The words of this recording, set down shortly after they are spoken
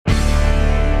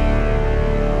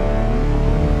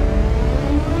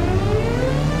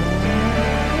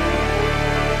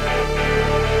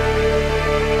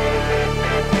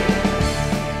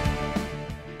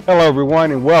Hello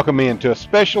everyone, and welcome into a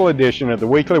special edition of the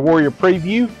Weekly Warrior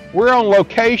Preview. We're on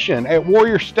location at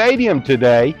Warrior Stadium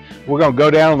today. We're going to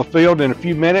go down on the field in a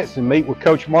few minutes and meet with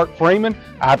Coach Mark Freeman.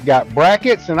 I've got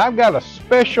brackets, and I've got a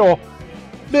special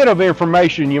bit of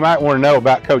information you might want to know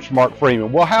about Coach Mark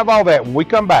Freeman. We'll have all that when we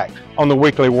come back on the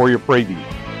Weekly Warrior Preview.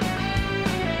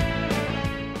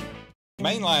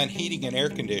 Mainline Heating and Air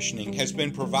Conditioning has been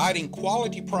providing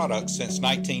quality products since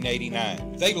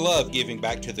 1989. They love giving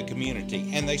back to the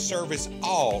community, and they service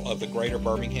all of the greater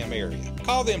Birmingham area.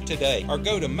 Call them today or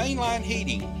go to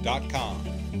mainlineheating.com.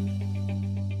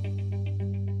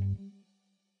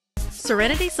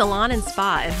 Serenity Salon and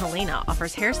Spa in Helena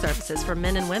offers hair services for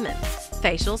men and women,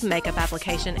 facials, makeup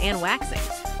application, and waxing.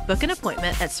 Book an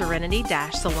appointment at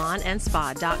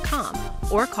serenity-salonandspa.com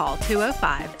or call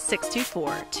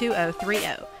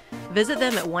 205-624-2030. Visit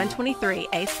them at 123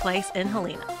 Ace Place in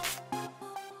Helena.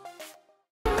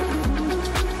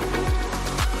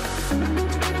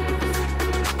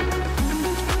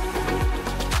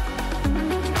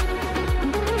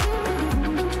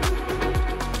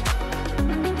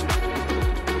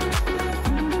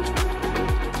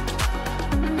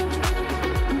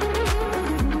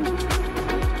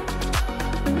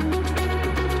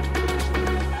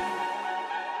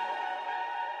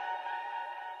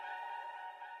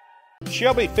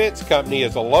 Shelby Fence Company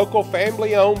is a local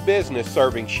family-owned business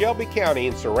serving Shelby County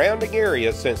and surrounding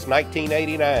areas since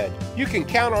 1989. You can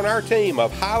count on our team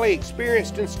of highly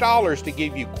experienced installers to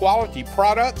give you quality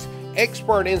products,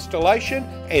 expert installation,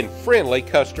 and friendly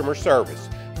customer service.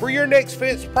 For your next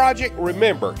fence project,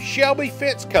 remember Shelby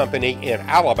Fence Company in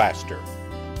Alabaster.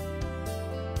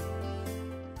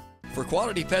 For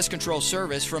quality pest control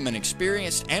service from an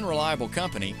experienced and reliable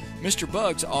company, Mr.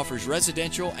 Bugs offers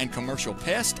residential and commercial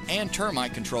pest and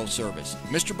termite control service.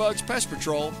 Mr. Bugs Pest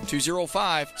Patrol,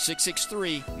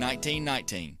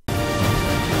 205-663-1919.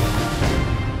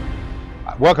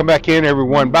 Welcome back in,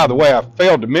 everyone. By the way, I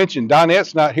failed to mention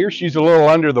Donette's not here. She's a little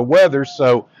under the weather,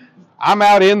 so I'm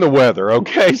out in the weather,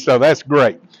 okay? So that's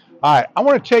great. All right, I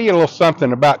want to tell you a little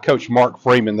something about Coach Mark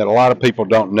Freeman that a lot of people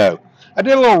don't know. I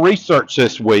did a little research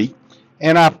this week,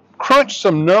 and I crunched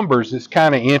some numbers that's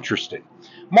kind of interesting.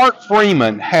 Mark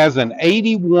Freeman has an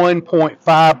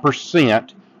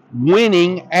 81.5%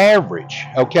 winning average,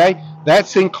 okay?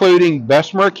 That's including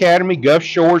Bessemer Academy, Gulf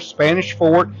Shores, Spanish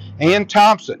Fort, and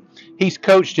Thompson. He's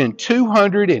coached in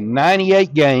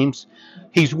 298 games.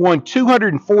 He's won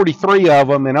 243 of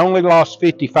them and only lost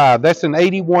 55. That's an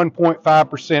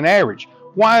 81.5% average.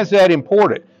 Why is that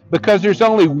important? Because there's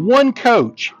only one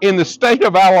coach in the state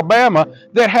of Alabama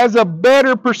that has a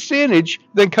better percentage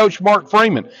than Coach Mark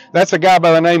Freeman. That's a guy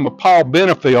by the name of Paul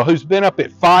Benefield, who's been up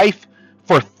at Fife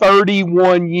for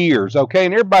 31 years, okay?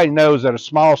 And everybody knows at a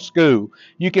small school,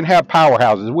 you can have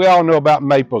powerhouses. We all know about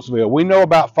Maplesville. We know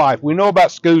about Fife. We know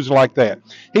about schools like that.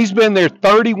 He's been there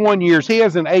 31 years. He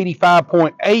has an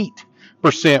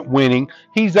 85.8% winning.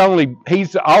 He's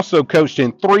also coached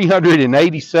in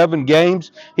 387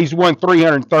 games. He's won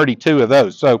 332 of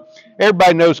those. So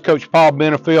everybody knows Coach Paul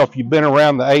Benefield. If you've been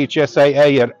around the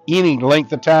AHSAA at any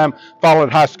length of time,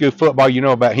 followed high school football, you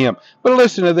know about him. But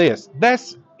listen to this.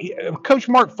 Coach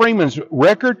Mark Freeman's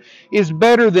record is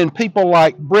better than people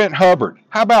like Brent Hubbard.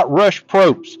 How about Rush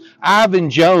Propst,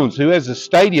 Ivan Jones, who has a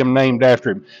stadium named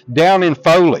after him, down in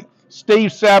Foley,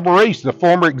 Steve Sabarese, the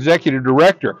former executive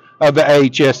director of the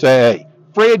AHSAA,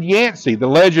 Fred Yancey, the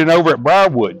legend over at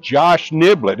Briarwood, Josh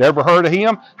Niblett, ever heard of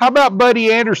him? How about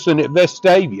Buddy Anderson at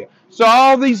Vestavia? So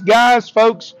all these guys,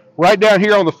 folks, right down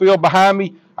here on the field behind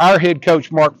me, our head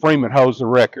coach Mark Freeman holds the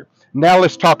record. Now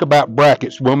let's talk about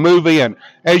brackets. We'll move in.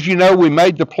 As you know, we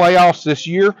made the playoffs this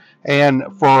year, and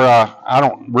for I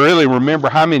don't really remember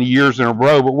how many years in a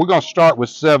row, but we're going to start with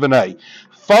 7A.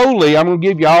 Foley, I'm going to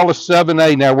give you all of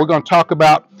 7A now. We're going to talk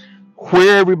about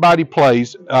where everybody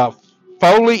plays.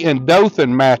 Foley and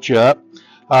Dothan match up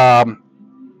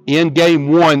in Game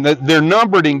 1. They're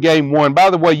numbered in Game 1. By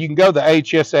the way, you can go to the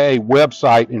HSAA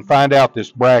website and find out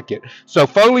this bracket. So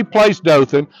Foley plays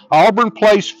Dothan. Auburn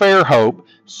plays Fairhope.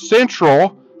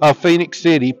 Central of Phoenix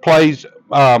City plays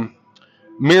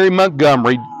Mary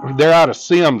Montgomery. They're out of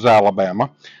Sims, Alabama.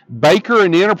 Baker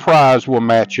and Enterprise will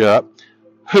match up.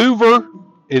 Hoover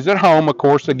is at home, of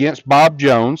course, against Bob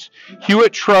Jones.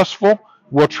 Hewitt Trustful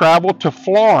will travel to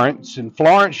Florence. And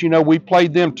Florence, you know, we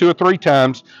played them 2 or 3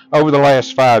 times over the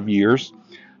last 5 years.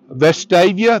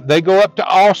 Vestavia, they go up to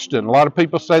Austin. A lot of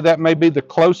people say that may be the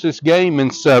closest game in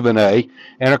 7A.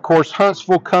 And, of course,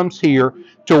 Huntsville comes here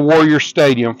to Warrior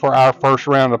Stadium for our first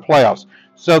round of playoffs.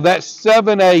 So that's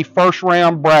 7A first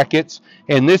round brackets.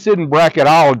 And this isn't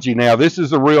bracketology now. This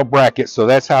is a real bracket, so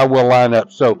that's how we'll line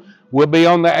up. So We'll be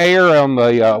on the air on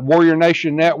the Warrior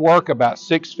Nation Network about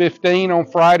 6:15 on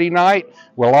Friday night.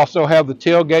 We'll also have the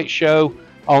tailgate show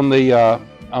on the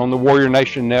Warrior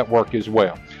Nation Network as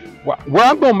well. Where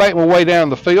I'm going to make my way down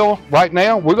the field right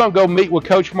now, we're going to go meet with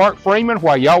Coach Mark Freeman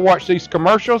while y'all watch these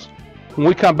commercials. When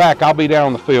we come back, I'll be down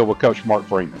on the field with Coach Mark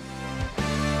Freeman.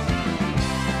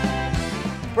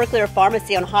 Brooklier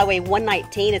Pharmacy on Highway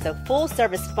 119 is a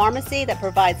full-service pharmacy that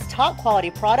provides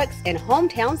top-quality products and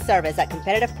hometown service at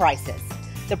competitive prices.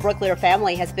 The Brooklier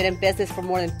family has been in business for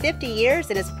more than 50 years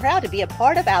and is proud to be a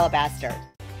part of Alabaster.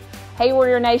 Hey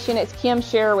Warrior Nation, it's Kim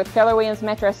Scherer with Keller Williams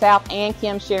Metro South and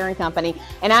Kim Scherer & Company,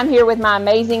 and I'm here with my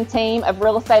amazing team of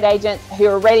real estate agents who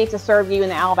are ready to serve you in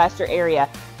the Alabaster area.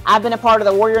 I've been a part of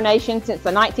the Warrior Nation since the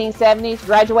 1970s,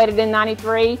 graduated in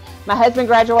 93. My husband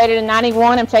graduated in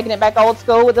 91. I'm taking it back old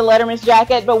school with the Letterman's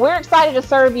jacket, but we're excited to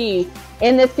serve you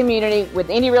in this community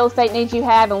with any real estate needs you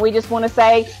have, and we just want to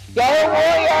say, go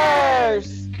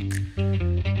Warriors!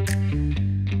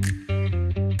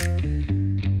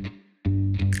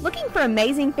 Looking for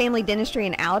amazing family dentistry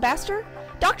in Alabaster?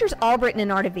 Doctors Albritton and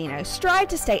Artavino strive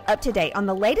to stay up to date on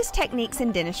the latest techniques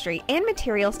in dentistry and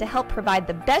materials to help provide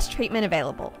the best treatment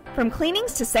available. From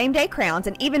cleanings to same-day crowns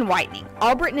and even whitening,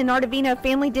 Albritton and Artavino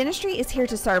Family Dentistry is here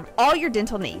to serve all your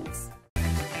dental needs.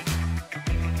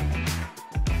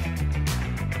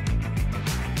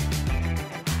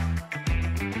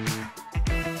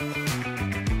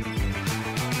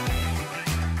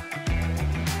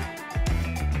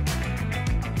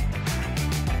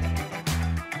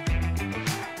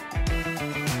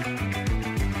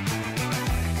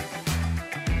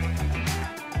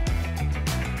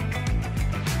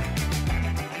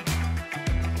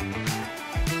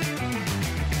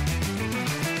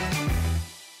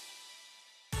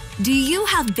 Do you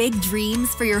have big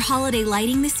dreams for your holiday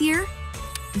lighting this year?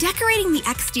 Decorating the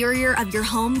exterior of your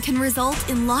home can result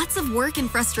in lots of work and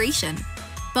frustration.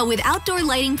 But with Outdoor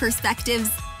Lighting Perspectives,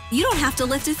 you don't have to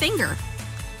lift a finger.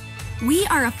 We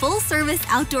are a full-service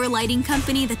outdoor lighting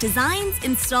company that designs,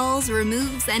 installs,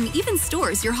 removes, and even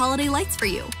stores your holiday lights for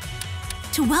you.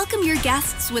 To welcome your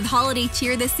guests with holiday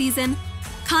cheer this season,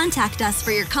 contact us for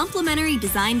your complimentary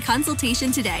design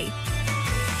consultation today.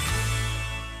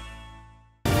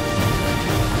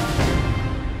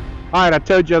 All right, I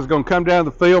told you I was going to come down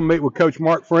the field and meet with Coach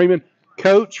Mark Freeman.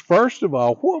 Coach, first of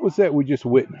all, what was that we just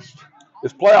witnessed?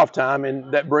 It's playoff time, and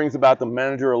that brings about the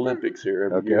Manager Olympics here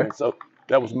every year. And so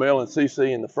that was Mel and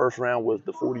CC in the first round was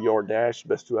the 40-yard dash,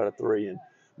 best 2 out of 3. And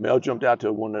Mel jumped out to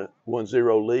a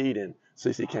 1-0 lead, and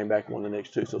CC came back and won the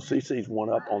next 2. So CC's one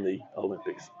up on the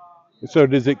Olympics. So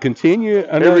does it continue?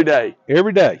 Every day.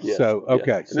 Every day. Yes, so,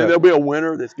 okay. Yes. And then there'll be a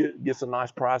winner that gets a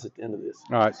nice prize at the end of this.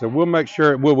 All right, so we'll make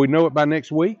sure. Will we know it by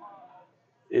next week?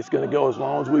 It's going to go as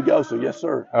long as we go, so yes,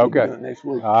 sir. Okay. We'll next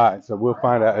week. All right, so we'll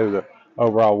find out who the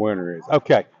overall winner is.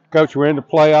 Okay, Coach, we're in the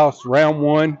playoffs, round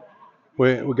 1.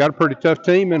 We got a pretty tough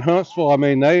team in Huntsville. I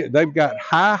mean, they've got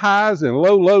high highs and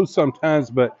low lows sometimes,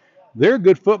 but they're a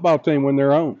good football team when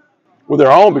they're on. Well,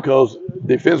 they're on because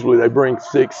defensively they bring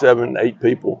 6, 7, 8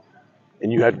 people,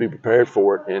 and you have to be prepared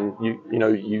for it. And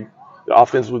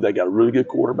offensively they got a really good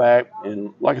quarterback,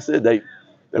 and like I said, they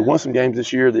won some games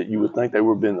this year that you would think they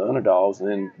would have been the underdogs, and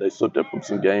then they slipped up from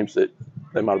some games that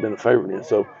they might have been a favorite in.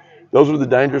 So those are the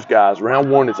dangerous guys. Round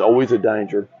 1 is always a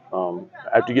danger.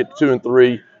 After you get to 2 and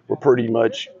 3, we're pretty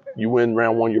much, you win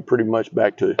round 1, you're pretty much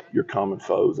back to your common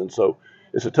foes. And so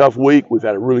it's a tough week. We've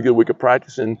had a really good week of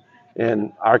practicing,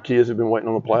 and our kids have been waiting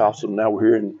on the playoffs, so now we're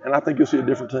here. And I think you'll see a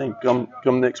different team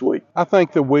come next week. I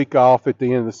think the week off at the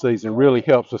end of the season really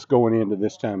helps us going into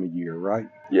this time of year, right?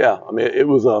 Yeah, I mean, it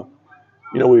was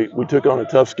we took on a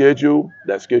tough schedule.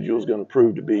 That schedule is going to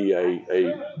prove to be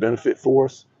a benefit for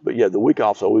us. But, yeah, the week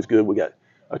off is always good. We got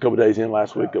a couple of days in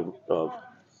last week of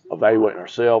evaluating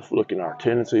ourselves, looking at our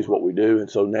tendencies, what we do. And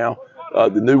so now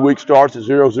the new week starts at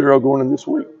 0-0 going into this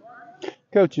week.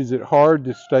 Coach, is it hard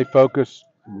to stay focused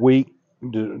week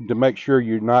to make sure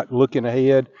you're not looking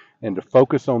ahead and to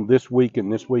focus on this week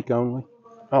and this week only?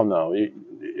 Oh, no.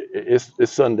 It's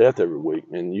sudden death every week,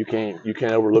 and you can't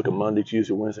overlook a Monday,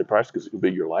 Tuesday, Wednesday practice because it could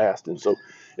be your last. And so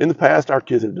in the past, our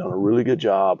kids have done a really good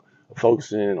job of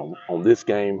focusing in on this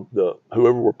game.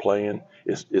 Whoever we're playing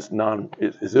is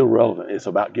irrelevant. It's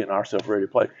about getting ourselves ready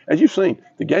to play. As you've seen,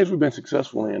 the games we've been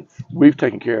successful in, we've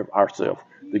taken care of ourselves.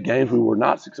 The games we were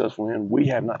not successful in, we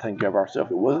have not taken care of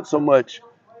ourselves. It wasn't so much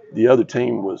the other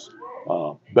team was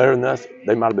better than us.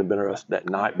 They might have been better than us that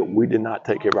night, but we did not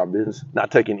take care of our business.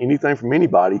 Not taking anything from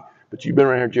anybody, but you've been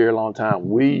around here, Jerry, a long time.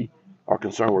 We are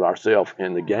concerned with ourselves.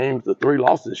 And the games, the 3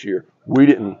 losses this year, we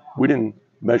didn't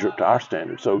measure up to our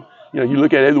standards. So, you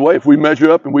look at it either way. If we measure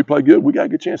up and we play good, we got a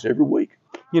good chance every week.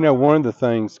 You know, one of the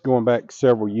things going back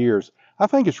several years, I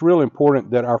think it's real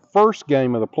important that our first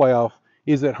game of the playoff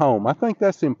is at home. I think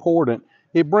that's important.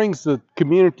 It brings the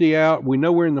community out. We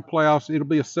know we're in the playoffs. It'll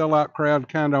be a sellout crowd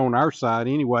kind of on our side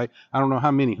anyway. I don't know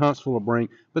how many Huntsville will bring,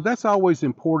 but that's always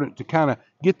important to kind of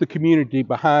get the community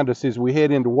behind us as we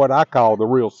head into what I call the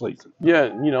real season. Yeah,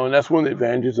 you know, and that's one of the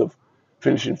advantages of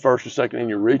finishing first or second in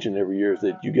your region every year is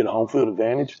that you get a home field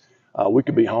advantage. We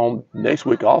could be home next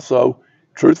week also.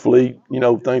 Truthfully, you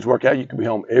know, things work out. You could be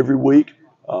home every week.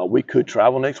 We could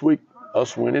travel next week,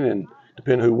 us winning, and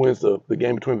depending who wins the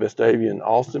game between Vestavia and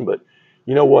Austin. But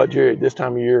you know what, Jerry, this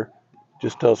time of year,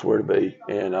 just tell us where to be.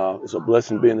 And it's a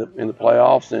blessing to be in the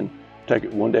playoffs and take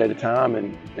it one day at a time.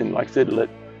 And like I said,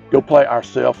 go play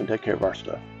ourselves and take care of our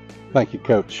stuff. Thank you,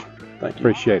 Coach. Thank you.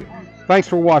 Appreciate it. Thanks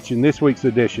for watching this week's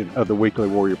edition of the Weekly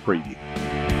Warrior Preview.